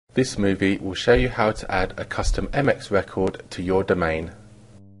This movie will show you how to add a custom MX record to your domain.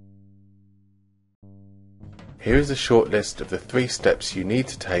 Here is a short list of the 3 steps you need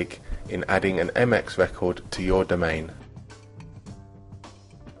to take in adding an MX record to your domain.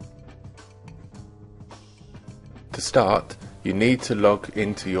 To start, you need to log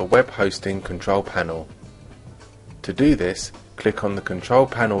into your web hosting control panel. To do this, click on the control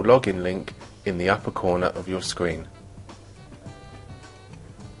panel login link in the upper corner of your screen.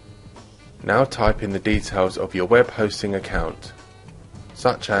 Now type in the details of your web hosting account,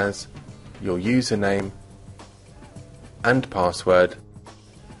 such as your username and password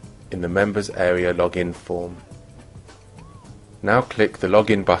in the Members Area login form. Now click the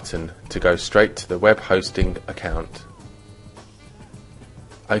Login button to go straight to the web hosting account.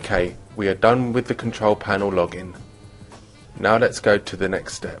 OK, we are done with the control panel login. Now let's go to the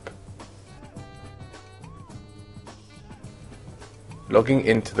next step. Logging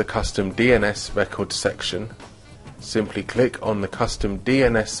into the Custom DNS Records section, simply click on the Custom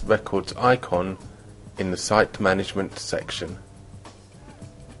DNS Records icon in the Site Management section.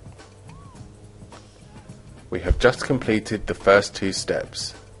 We have just completed the first 2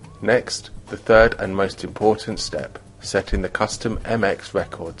 steps. Next, the third and most important step, setting the custom MX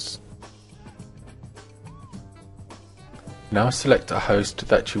records. Now select a host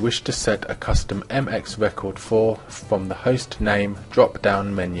that you wish to set a custom MX record for from the host name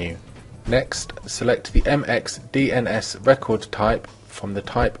drop-down menu. Next, select the MX DNS record type from the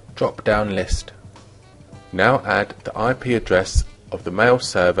type drop-down list. Now add the IP address of the mail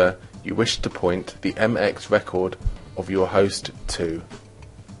server you wish to point the MX record of your host to.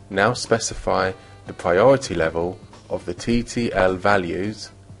 Now specify the priority level of the TTL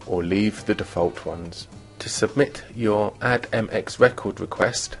values or leave the default ones. To submit your Add MX record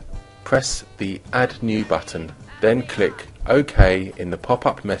request, press the Add New button, then click OK in the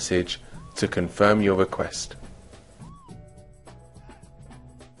pop-up message to confirm your request.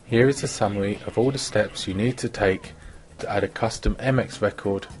 Here is a summary of all the steps you need to take to add a custom MX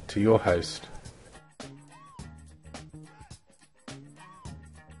record to your host.